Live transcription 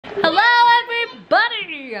Hello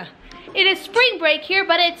everybody! It is spring break here,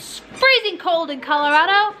 but it's freezing cold in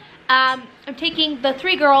Colorado. I'm taking the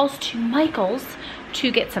 3 girls to Michael's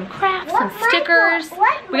to get some crafts and stickers.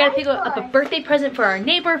 We gotta pick up a birthday present for our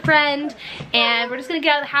neighbor friend, and we're just gonna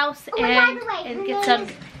get out of the house and get some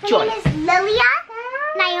joy. Her name is Lilia,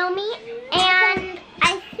 Naomi, and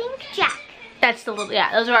I think Jack. That's the little,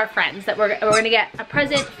 yeah, those are our friends that we're gonna get a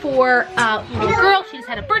present for a little girl. She just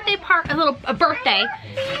had a birthday birthday.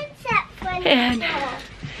 And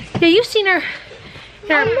yeah, you've seen her.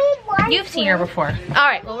 You've seen her before. All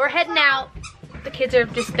right, well, we're heading out. The kids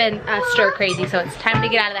have just been stir crazy, so it's time to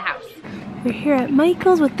get out of the house. We're here at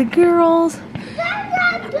Michael's with the girls.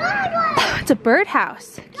 It's a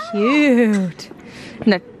birdhouse. Cute.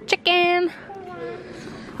 And a chicken.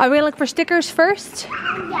 Are we gonna look for stickers first?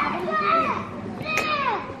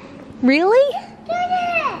 Really?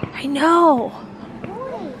 I know.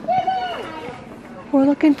 We're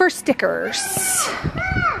looking for stickers.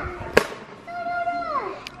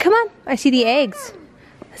 Come on, I see the eggs.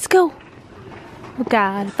 Let's go. We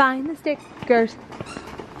gotta find the stickers.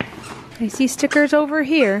 I see stickers over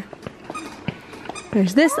here.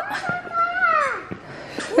 There's this.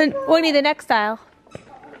 We need the next aisle.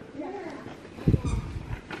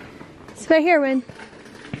 It's right here, Win.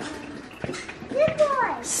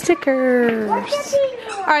 Stickers.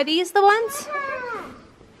 Are these the ones?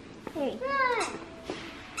 Hey.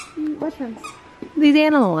 Which ones? These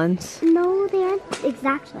animal ones. No, they aren't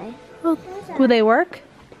exactly. Well, will they work?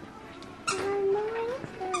 These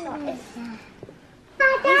are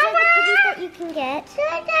the kitties that you can get.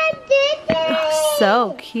 Oh,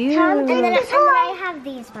 so cute. And then I have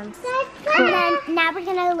these ones. And then now we're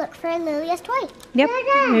gonna look for Lilia's toy. Yep,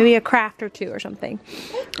 maybe a craft or 2 or something.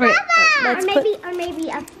 All right, let's or maybe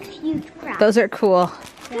a huge craft. Those are cool.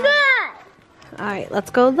 Yeah. All right,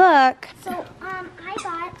 let's go look. So I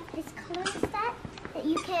got this color set that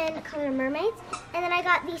you can color mermaids, and then I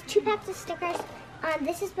got these 2 packs of stickers.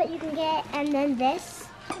 This is what you can get, and then this,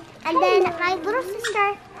 and then my little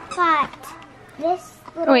sister got this.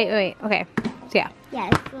 Little, Wait, okay. So yeah. Yeah,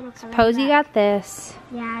 this little color. Posey got this.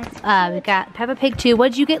 Yeah. It's we got Peppa Pig too.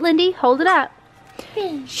 What'd you get, Lindy? Hold it up.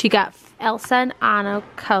 pink. She got Elsa and Anna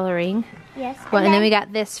coloring. Yes. Well, and then we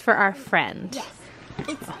got this for our friend. Yes.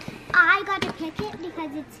 I got to pick it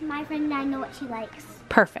because it's my friend and I know what she likes.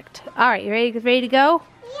 Perfect. All right, you ready to go?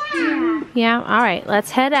 Yeah. Yeah. All right,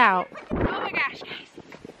 let's head out. Oh my gosh, guys!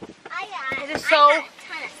 It is so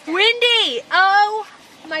windy. Oh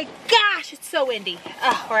my gosh, it's so windy.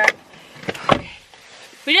 Oh,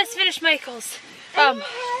 we just finished Michael's. We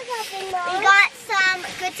got some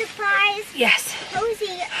good surprise. Yes. Posey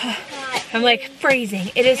got I'm like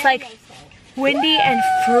freezing. It is like windy and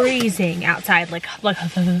freezing outside. Like we're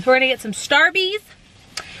gonna get some Starbies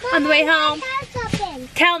on the way home.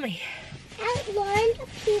 Tell me. At lunch,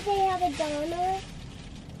 do they have a donut?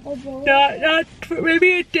 Or bowl? Not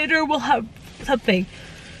maybe at dinner we'll have something.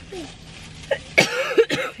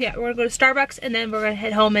 Yeah, we're gonna go to Starbucks and then we're gonna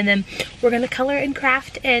head home and then we're gonna color and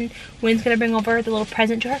craft and Wynn's gonna bring over the little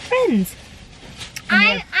present to our friends.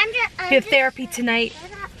 We have therapy tonight.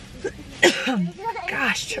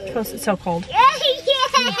 Gosh, it's so cold.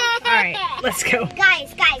 Alright, let's go.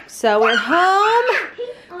 Guys. So we're home.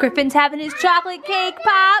 Griffin's having his chocolate cake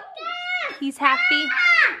pop. He's happy.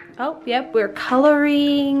 Oh, yep, we're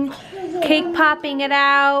coloring, cake popping it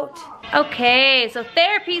out. Okay, so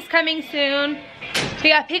therapy's coming soon. We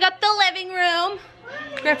gotta pick up the living room.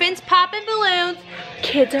 Griffin's popping balloons.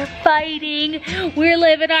 Kids are fighting. We're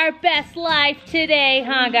living our best life today,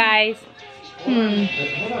 huh, guys?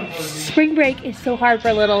 Spring break is so hard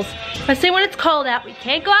for littles. Especially when it's cold out. We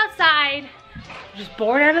can't go outside. They're just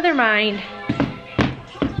bored out of their mind.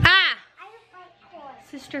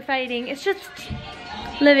 Sister fighting. It's just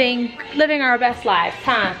living our best lives,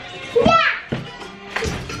 huh? Yeah.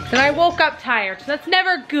 And I woke up tired, so that's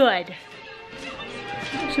never good.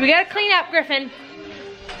 So we gotta clean up, Griffin.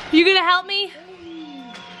 You gonna help me?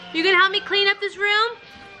 You gonna help me clean up this room?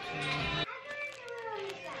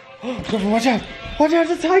 Oh, Griffin, watch out! Watch out,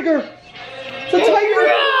 it's a tiger! It's a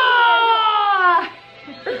tiger!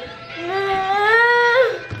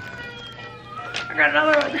 I got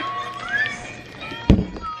another one.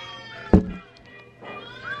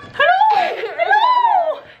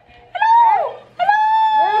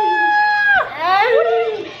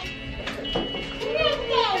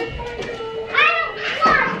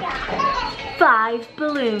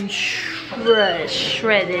 Balloons,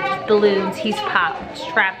 shredded balloons. He's popped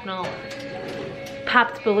shrapnel,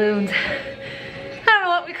 popped balloons. I don't know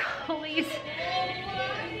what we call these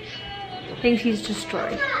things he's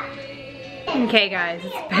destroyed. Okay guys,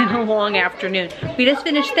 it's been a long afternoon. We just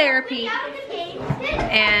finished therapy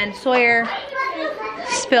and Sawyer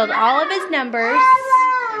spilled all of his numbers.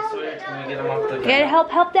 Sawyer, can we get them off the You gotta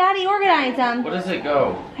help Daddy organize them. What does it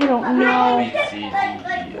go? I don't know. B, C, D, E,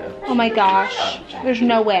 F. Oh my gosh, there's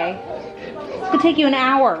no way. It's gonna take you an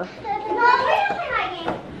hour.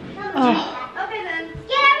 Oh.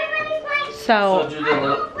 So So, do the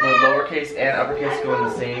lowercase and uppercase go in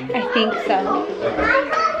the same? I think so.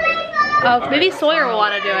 Okay. Oh, maybe Sawyer will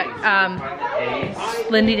want to do it.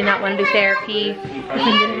 A's. Lindy did not want to do therapy.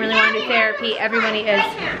 Griffin didn't really want to do therapy. Everybody is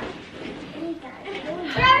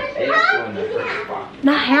A's go in the first spot.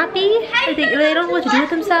 not happy. They don't know what to do with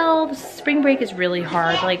themselves. Spring break is really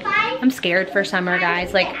hard. Like, I'm scared for summer,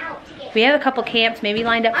 guys. Like, we have a couple camps maybe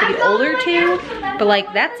lined up for the older two, but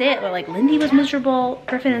like, that's it. But like, Lindy was miserable.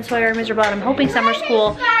 Griffin and Sawyer are miserable. And I'm hoping summer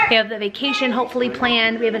school, we have the vacation hopefully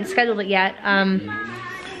planned. We haven't scheduled it yet.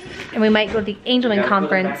 And we might go to the Angelman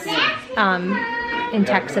conference in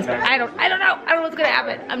Texas. But I don't know. I don't know what's gonna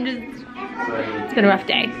happen. It's been a rough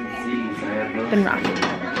day. It's been rough.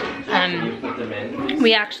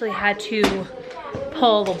 We actually had to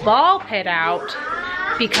pull the ball pit out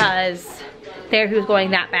because he was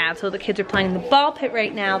going that bad. So the kids are playing the ball pit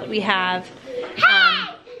right now that we have.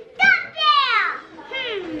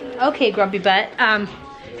 Okay, grumpy butt.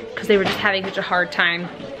 Because they were just having such a hard time.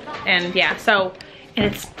 And yeah, so, and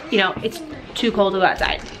it's, you know, it's too cold to go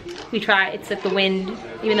outside. We try, it's like the wind,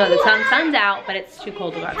 even though the sun's out, but it's too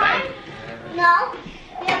cold to go outside. No,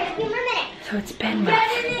 we have a few more minutes. So it's been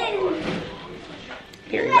rough.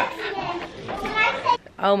 Very rough.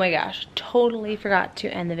 Oh my gosh, totally forgot to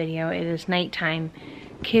end the video. It is nighttime.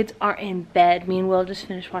 Kids are in bed. Me and Will just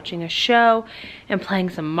finished watching a show and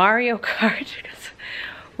playing some Mario Kart because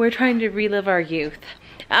we're trying to relive our youth.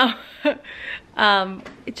 It's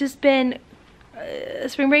just been,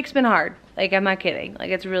 spring break's been hard. Like, I'm not kidding.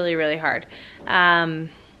 Like, it's really, really hard. There's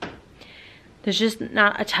just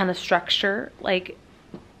not a ton of structure. Like,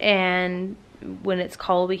 and when it's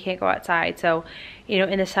cold, we can't go outside. So, you know,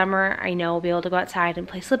 in the summer, I know we'll be able to go outside and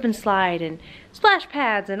play slip and slide and splash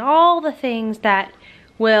pads and all the things that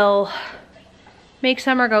will make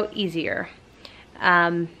summer go easier.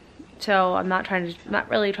 So I'm not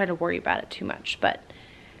really trying to worry about it too much, but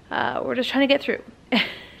we're just trying to get through.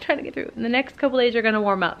 Trying to get through. And the next couple days are gonna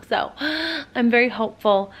warm up. So I'm very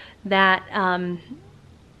hopeful that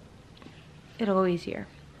it'll go easier.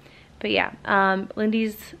 But yeah,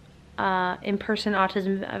 Lindy's in-person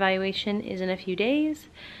autism evaluation is in a few days,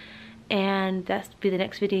 and that's be the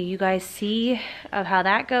next video you guys see of how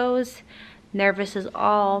that goes. Nervous as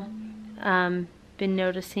all. Been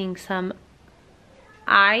noticing some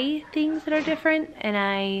eye things that are different, and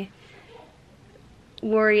I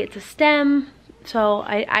worry it's a stem. So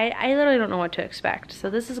I literally don't know what to expect. So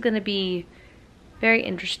this is going to be very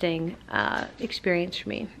interesting experience for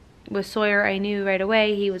me. With Sawyer, I knew right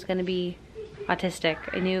away he was going to be autistic.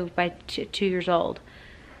 I knew by 2 years old.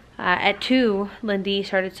 At 2, Lindy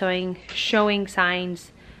started showing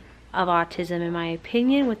signs of autism, in my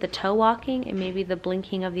opinion, with the toe walking and maybe the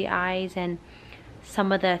blinking of the eyes and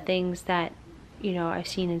some of the things that, you know, I've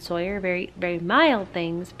seen in Sawyer. Very, very mild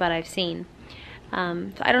things, but I've seen.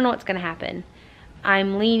 So I don't know what's going to happen.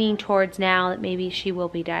 I'm leaning towards now that maybe she will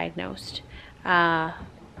be diagnosed.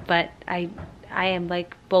 But I am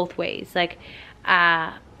like both ways. Like,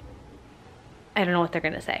 I don't know what they're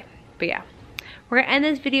gonna say. But yeah, we're gonna end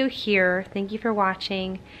this video here. Thank you for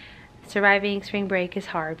watching. Surviving spring break is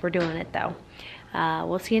hard. We're doing it though.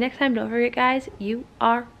 We'll see you next time. Don't forget, guys, you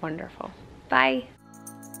are wonderful. Bye.